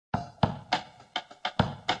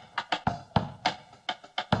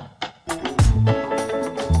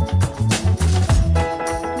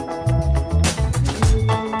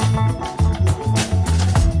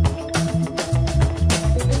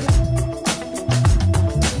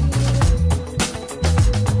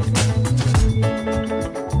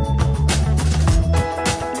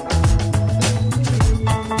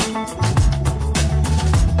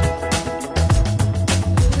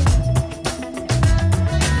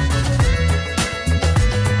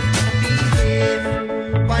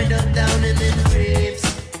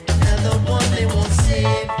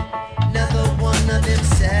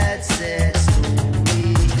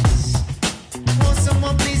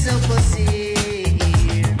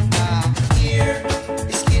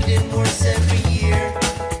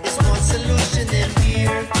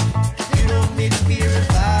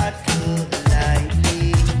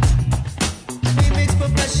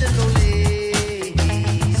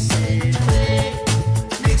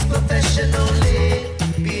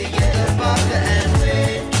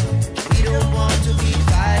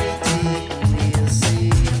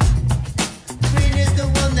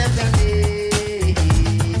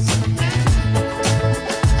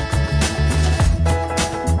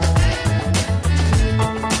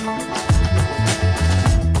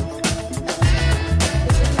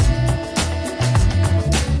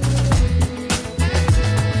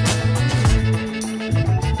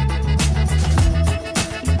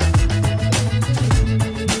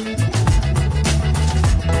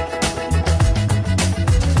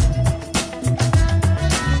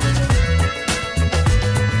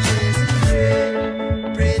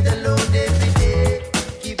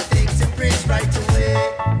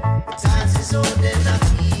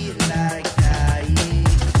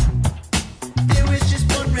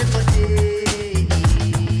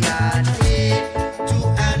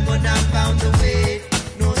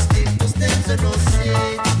so no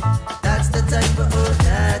say. That's the time for all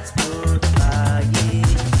that's goodbye.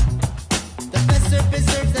 The best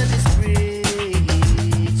preserves that is free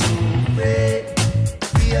to pray.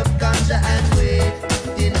 Free of ganja and weight.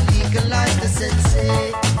 Didn't legalize the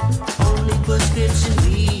sensei. Only prescription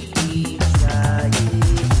we try.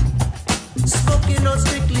 Smoking on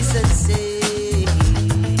strictly sensei.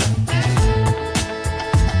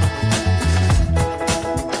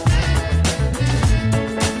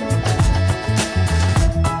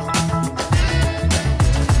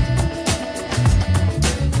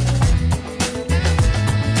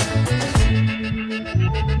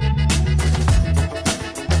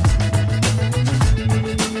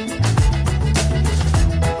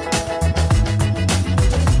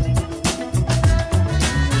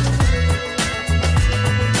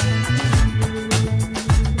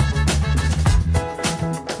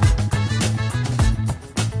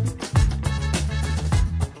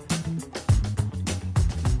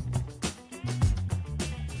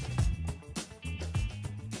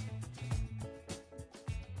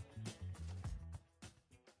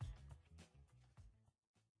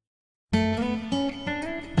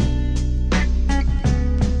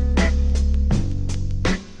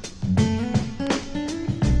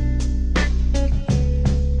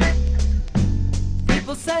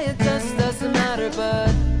 Say it just doesn't matter,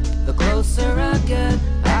 but the closer I get,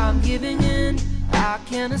 I'm giving in. I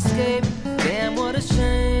can't escape. Damn, what a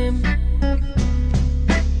shame.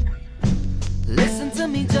 Listen to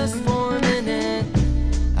me just for a minute.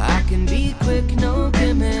 I can be quick, no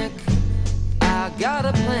gimmick. I got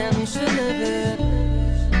a plan, we should live it.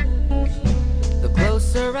 The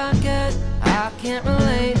closer I get, I can't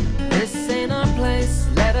relate. This ain't our place.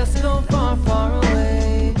 Let us go far, far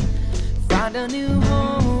away. Find a new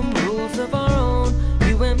home, rules of our own.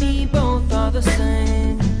 You and me both are the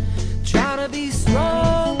same. Try to be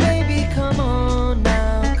strong, baby, come on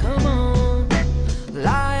now, come on.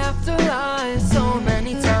 Lie after lie, so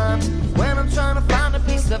many times. When I'm trying to find a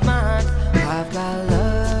peace of mind, I've got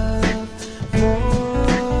love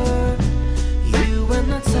for you when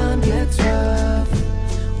the time gets rough.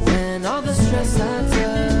 When all the stress adds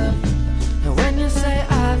up, and when you say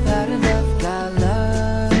I've had enough, got love.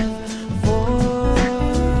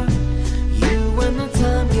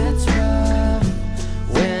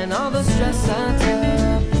 Stress adds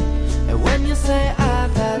up, and when you say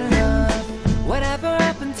I've had enough, whatever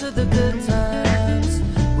happened to the good times?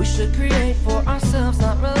 We should create for ourselves,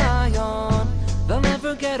 not rely on. They'll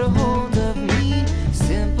never get a hold of me.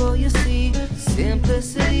 Simple, you see,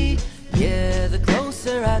 simplicity. Yeah, the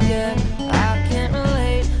closer I get, I can't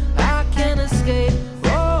relate, I can't escape.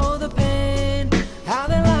 Oh, the pain, how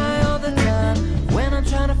they lie all the time. When I'm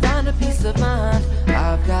trying to find a peace of mind,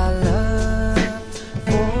 I've got love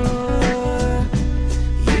for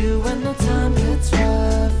time gets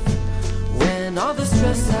rough, when all the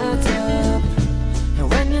stress adds up, and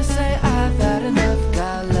when you say I've had enough,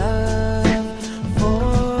 got love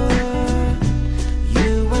for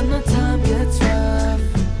you when the time gets rough,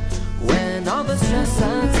 when all the stress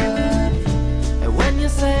adds up, and when you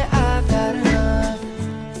say I've had enough.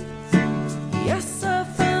 Yes, I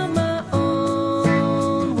found my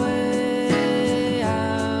own way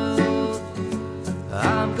out.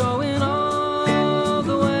 I'm going on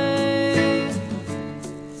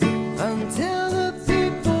until the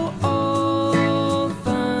people all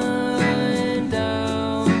find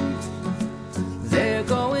out. They're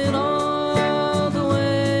going all the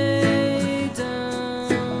way down.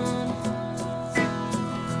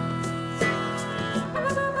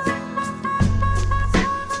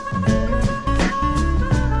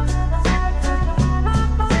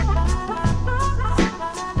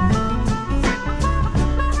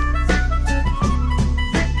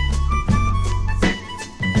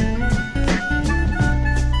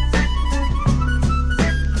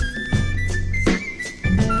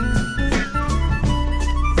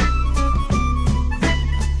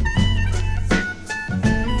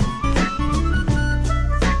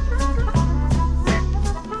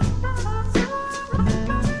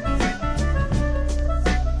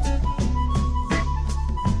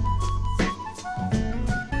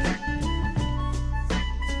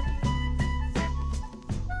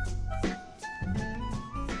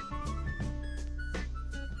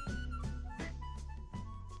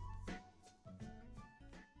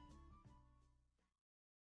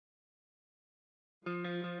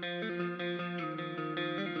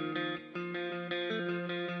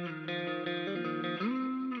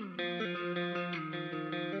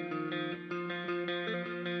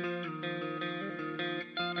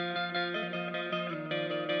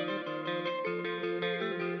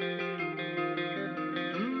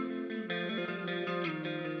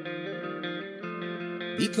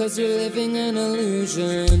 because you're living an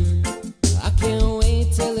illusion. I can't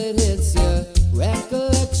wait till it hits ya.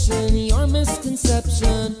 Recollection, your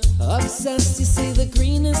misconception. Obsessed, you say the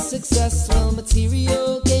green is success. Well,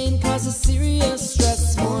 material gain causes serious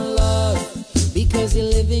stress. More love, because you're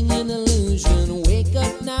living in illusion. Wake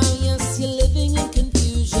up now, yes, you're living in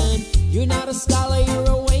confusion. You're not a scholar, you're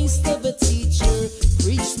a waste of a teacher.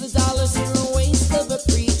 Preach the dollars, you're a waste of a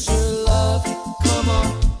preacher. Love, come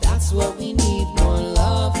on, that's what we need. More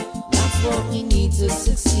love, that's what we need to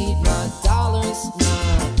succeed. Not dollars,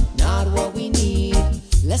 not what we need.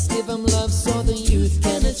 Let's give them love so the youth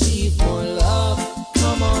can achieve. More love,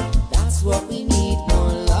 come on, that's what we need.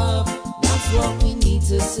 More love, that's what we need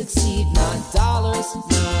to succeed. Not dollars,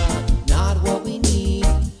 not what we need.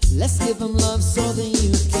 Let's give them love so the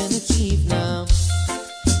youth can achieve now.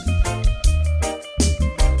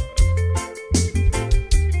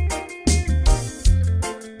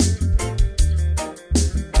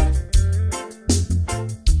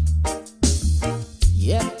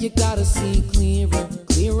 Yep, you gotta see clearer.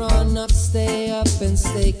 Clear on up, stay up and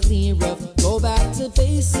stay clearer. Go back to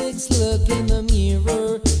basics, look in the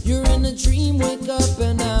mirror. You're in a dream, wake up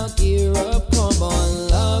and now gear up. Come on,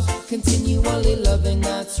 love, continually loving,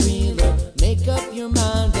 that's realer. Make up your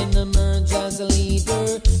mind and emerge as a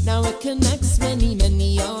leader. Now it connects many,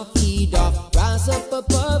 many are feed off. Rise up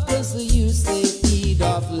above, cause the youth they feed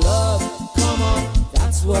off. Love, come on,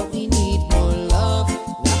 that's what we need. More love,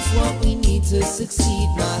 that's what we need to succeed.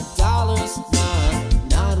 Not dollars,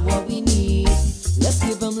 not what we need. Let's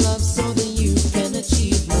give them love so the youth can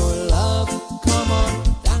achieve. More love, come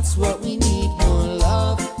on, that's what we need. More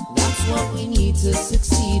love, that's what we need to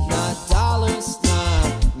succeed. Not dollars,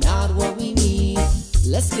 not what we need.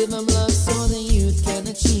 Let's give them love so the youth can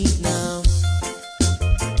achieve now.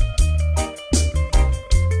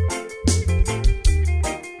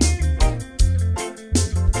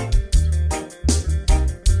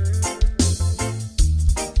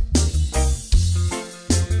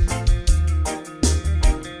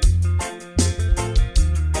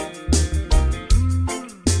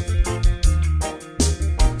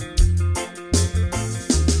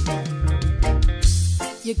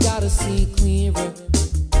 You gotta see clearer.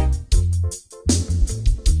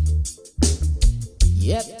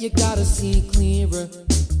 Yep, you gotta see clearer.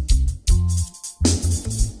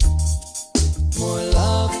 More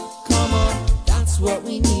love, come on, that's what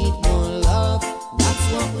we need. More love,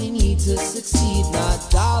 that's what we need to succeed. Not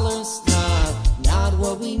dollars, not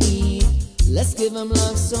what we need. Let's give them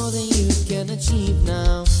love so the youth can achieve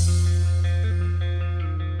now.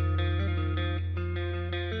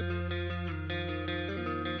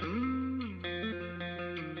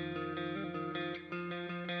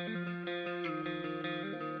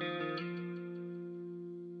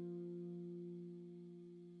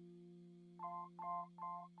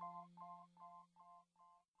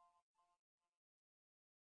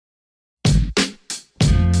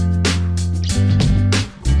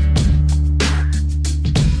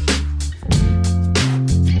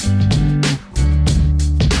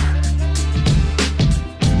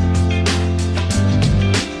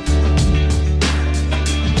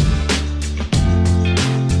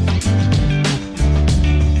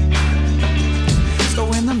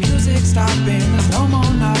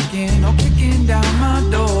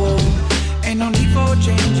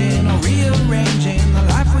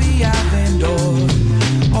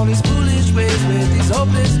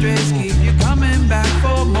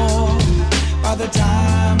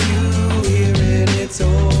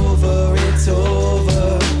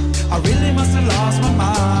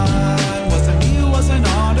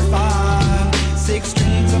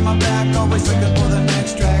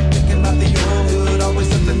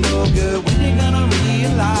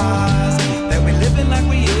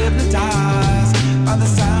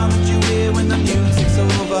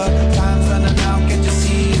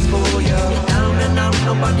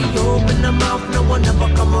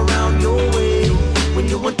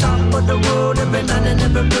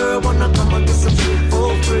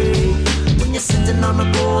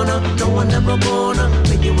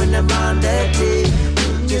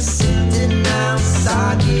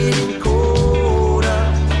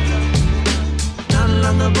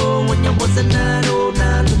 Wasn't that old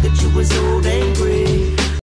now? Look at you as old and gray.